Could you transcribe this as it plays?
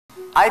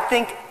I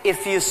think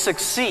if you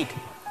succeed,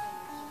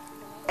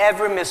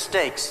 every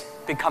mistake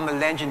becomes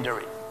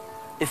legendary.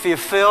 If you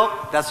fail,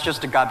 that's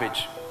just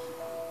garbage.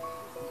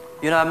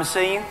 You know what I'm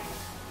saying?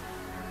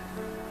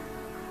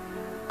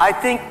 I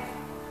think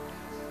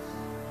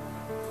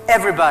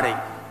everybody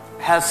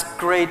has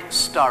great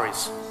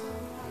stories.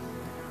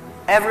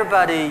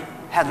 Everybody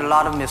had a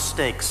lot of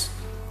mistakes.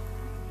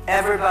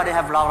 Everybody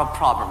have a lot of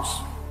problems.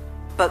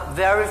 But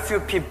very few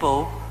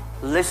people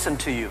listen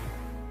to you.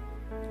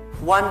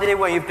 One day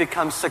when you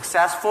become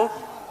successful,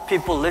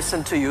 people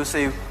listen to you,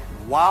 say,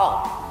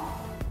 wow,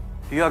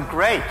 you're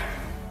great.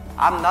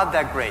 I'm not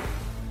that great.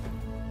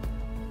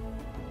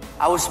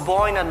 I was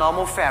born in a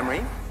normal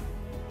family,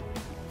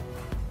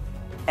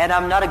 and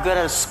I'm not good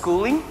at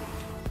schooling.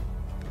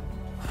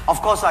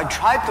 Of course, I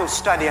tried to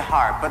study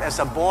hard, but as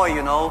a boy,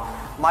 you know,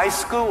 my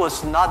school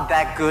was not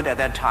that good at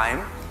that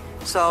time.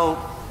 So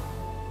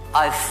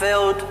I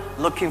failed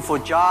looking for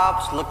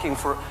jobs, looking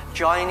for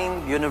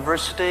joining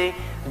university,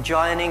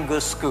 joining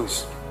good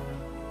schools.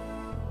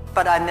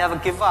 But I never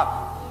give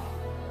up.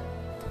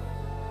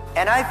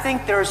 And I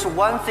think there's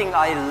one thing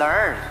I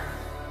learned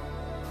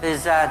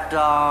is that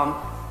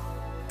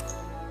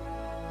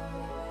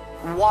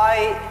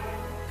why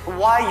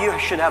you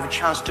should have a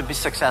chance to be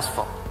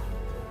successful.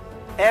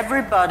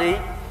 Everybody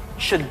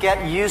should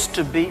get used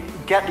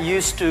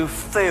to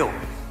fail,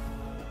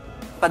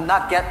 but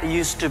not get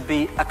used to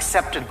be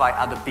accepted by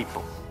other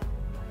people.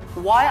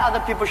 Why other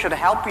people should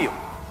help you?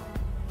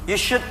 You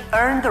should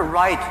earn the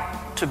right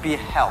to be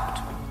helped.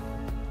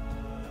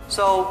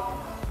 So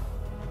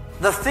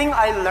the thing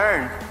I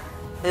learned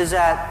is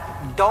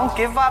that don't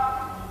give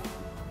up.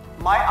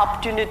 My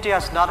opportunity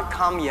has not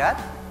come yet.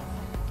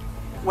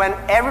 When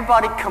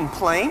everybody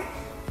complains,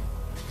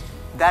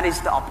 that is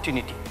the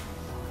opportunity.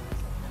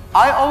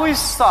 I always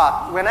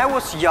thought when I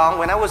was young,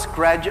 when I was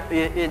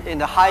in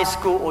the high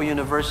school or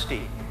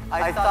university,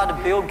 I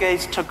thought Bill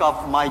Gates took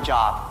off my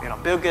job. You know,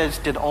 Bill Gates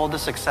did all the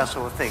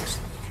successful things.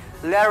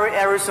 Larry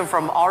Ellison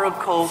from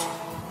Oracle,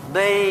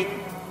 they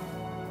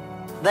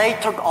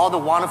took all the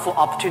wonderful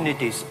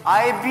opportunities.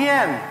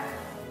 IBM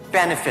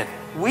benefit.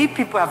 We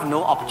people have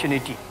no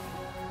opportunity.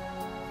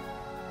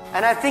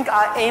 And I think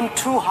I aim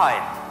too high.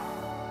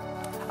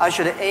 I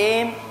should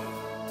aim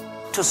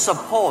to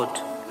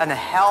support and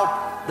help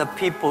the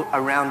people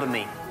around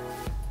me.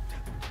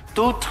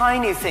 Do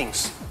tiny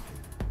things.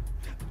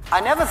 I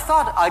never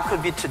thought I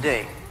could be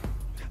today.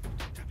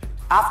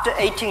 After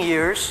 18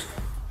 years,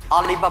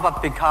 Alibaba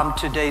become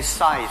today's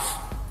size.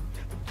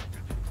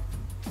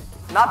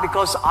 Not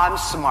because I'm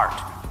smart.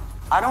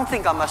 I don't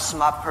think I'm a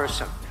smart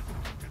person.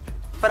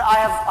 But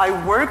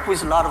I work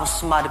with a lot of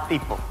smart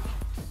people.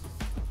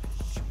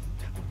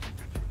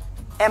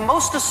 And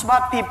most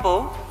smart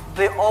people,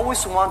 they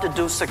always want to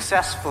do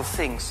successful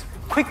things,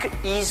 quick,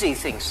 easy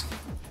things.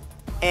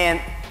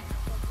 And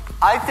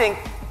I think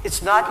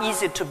it's not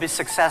easy to be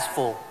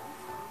successful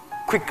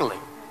quickly.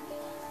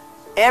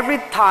 Every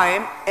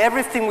time,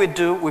 everything we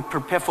do, we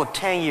prepare for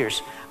 10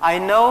 years. I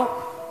know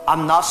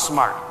I'm not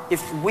smart.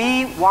 If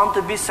we want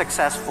to be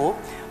successful,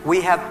 we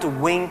have to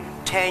win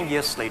 10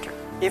 years later.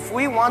 If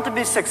we want to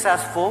be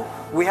successful,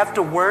 we have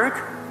to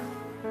work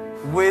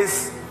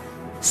with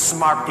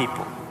smart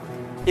people.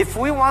 If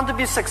we want to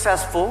be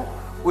successful,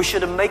 we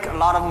should make a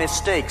lot of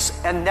mistakes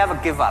and never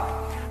give up.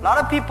 A lot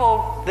of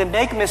people, they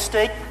make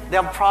mistakes, they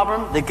have a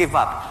problem, they give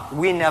up.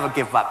 We never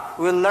give up.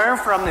 We learn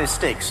from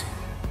mistakes.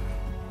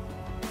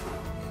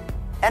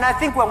 And I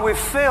think when we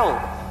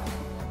fail,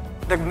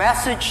 the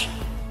message,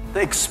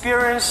 the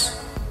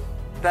experience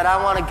that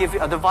I want to give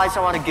you, advice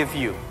I want to give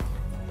you,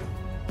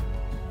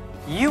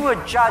 you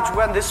will judge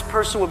when this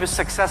person will be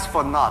successful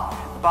or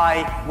not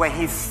by when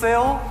he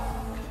fails,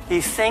 he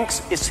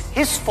thinks it's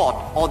his fault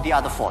or the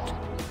other fault.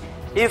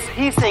 If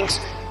he thinks,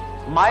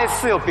 my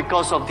fail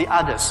because of the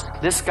others,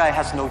 this guy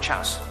has no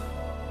chance.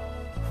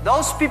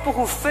 Those people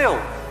who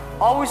fail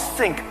always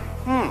think,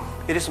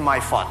 it is my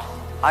fault.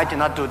 I did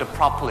not do it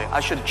properly. I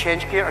should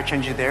change here or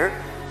change there.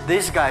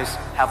 These guys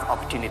have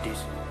opportunities.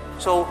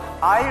 So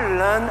I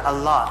learn a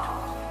lot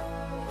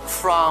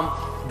from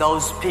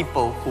those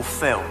people who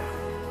fail.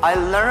 I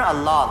learn a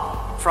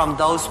lot from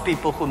those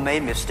people who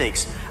made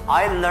mistakes.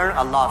 I learn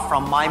a lot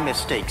from my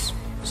mistakes.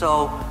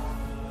 So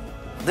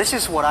this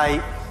is what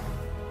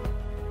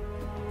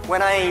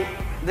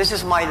this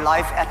is my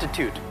life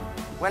attitude.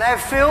 When I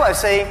fail, I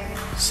say,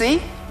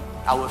 see,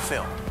 I will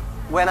fail.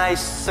 When I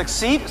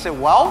succeed, I say,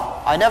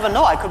 well, I never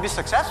know, I could be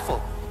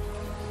successful.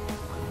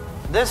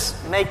 This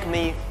makes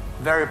me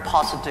very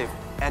positive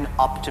and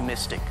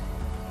optimistic.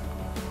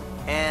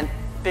 And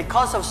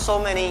because of so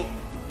many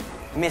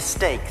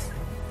mistakes,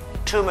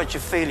 too much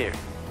failure,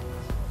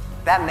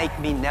 that makes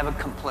me never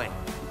complain,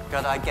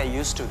 because I get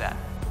used to that.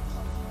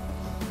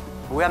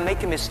 We are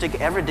making mistakes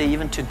every day,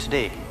 even to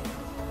today.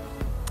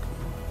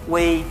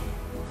 We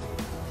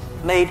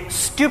made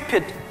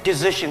stupid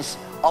decisions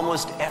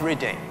almost every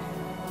day.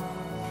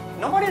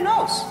 Nobody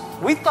knows.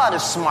 We thought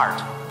it's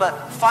smart,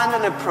 but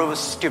finally proved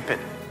stupid.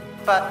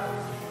 But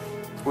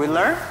we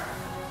learn,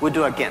 we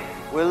do again.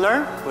 We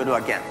learn, we do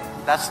again.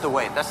 That's the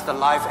way. That's the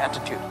life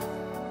attitude.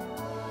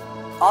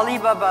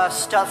 Alibaba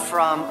starts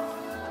from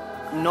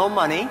no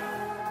money,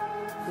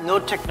 no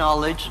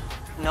technology,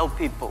 no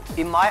people.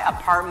 In my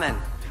apartment,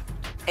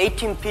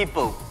 18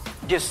 people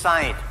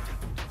decide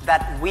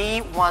that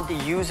we want to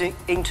use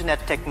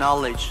internet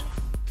technology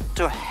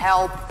to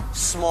help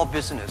small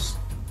business.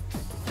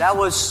 That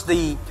was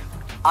the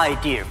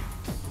idea.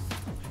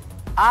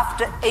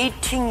 After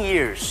 18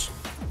 years,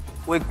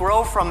 we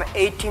grow from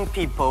 18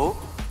 people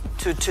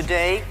to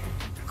today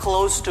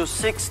close to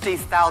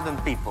 60,000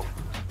 people.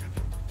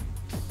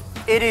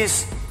 It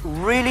is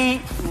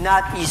really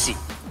not easy,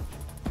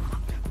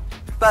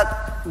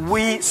 but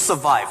we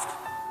survived.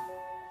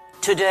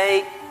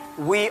 Today,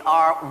 we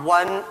are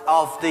one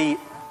of the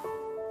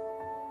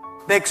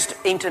biggest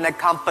internet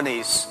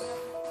companies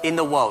in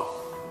the world.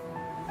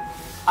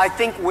 I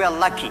think we are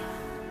lucky.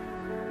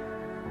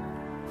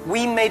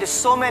 We made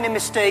so many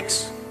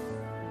mistakes,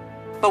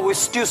 but we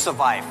still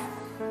survive.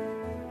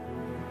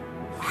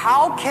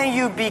 How can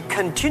you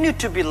continue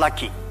to be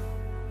lucky?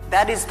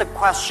 That is the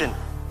question.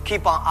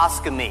 Keep on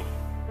asking me.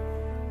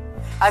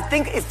 I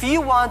think if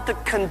you want to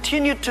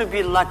continue to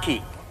be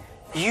lucky,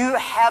 you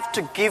have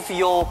to give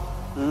your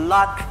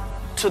luck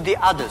to the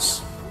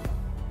others.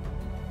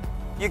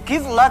 You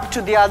give luck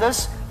to the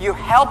others, you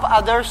help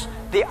others,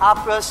 the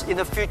others in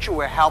the future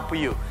will help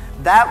you.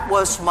 That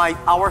was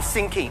our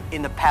thinking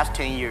in the past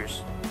 10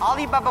 years.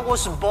 Alibaba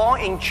was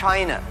born in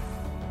China,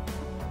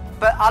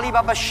 but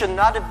Alibaba should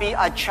not be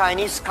a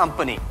Chinese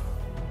company.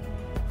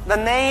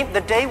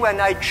 The day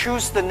when I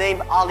choose the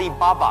name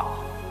Alibaba,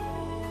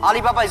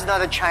 Alibaba is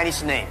not a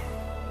Chinese name.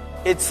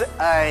 It's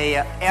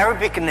an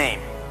Arabic name.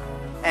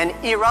 And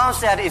Iran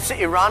said it's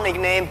Iranic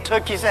name.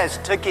 Turkey says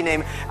Turkey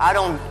name. I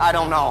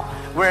don't know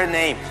where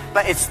name.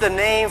 But it's the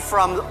name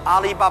from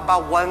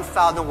Alibaba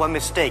 1001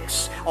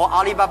 Mistakes or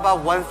Alibaba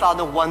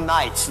 1001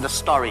 Nights, the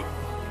story.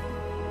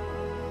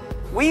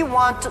 We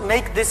want to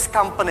make this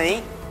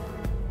company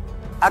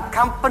a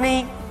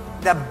company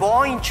that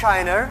born in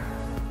China,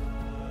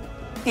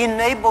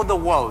 enable the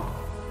world,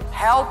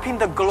 helping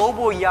the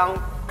global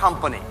young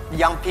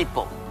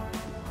people.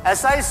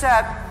 As I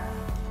said,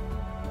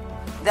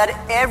 that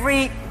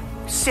every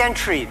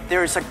century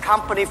there is a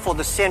company for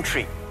the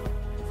century.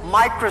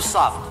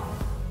 Microsoft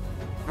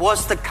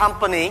was the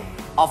company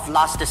of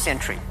last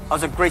century, of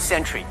the great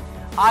century.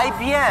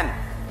 IBM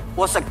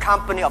was a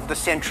company of the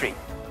century.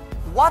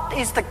 What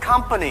is the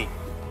company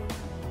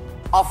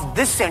of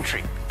this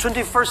century,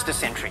 21st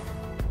century?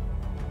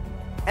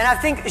 And I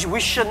think we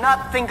should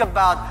not think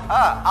about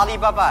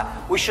Alibaba.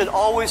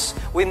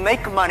 We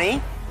make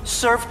money,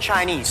 serve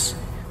Chinese.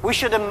 We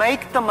should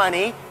make the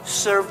money,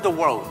 serve the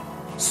world,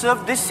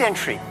 serve this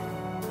century.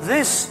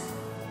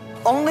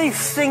 Only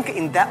think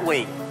in that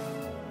way,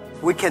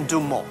 we can do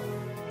more.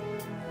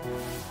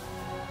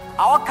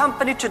 Our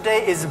company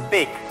today is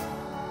big,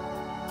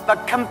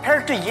 but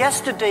compared to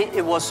yesterday,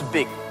 it was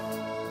big.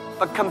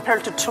 But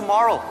compared to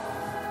tomorrow,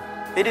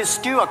 it is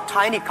still a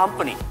tiny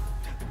company.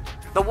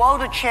 The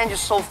world changes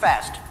so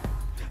fast.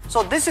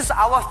 So this is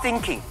our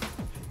thinking.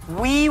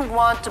 We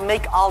want to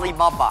make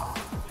Alibaba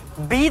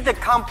be the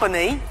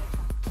company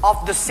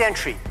of the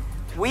century.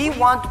 We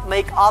want to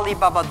make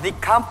Alibaba the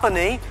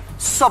company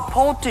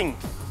supporting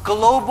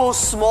global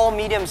small,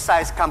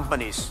 medium-sized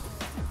companies.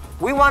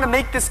 We want to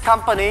make this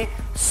company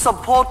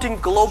supporting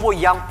global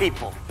young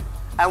people.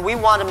 And we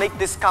want to make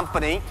this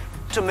company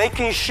to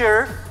making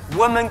sure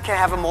women can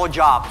have more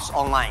jobs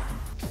online.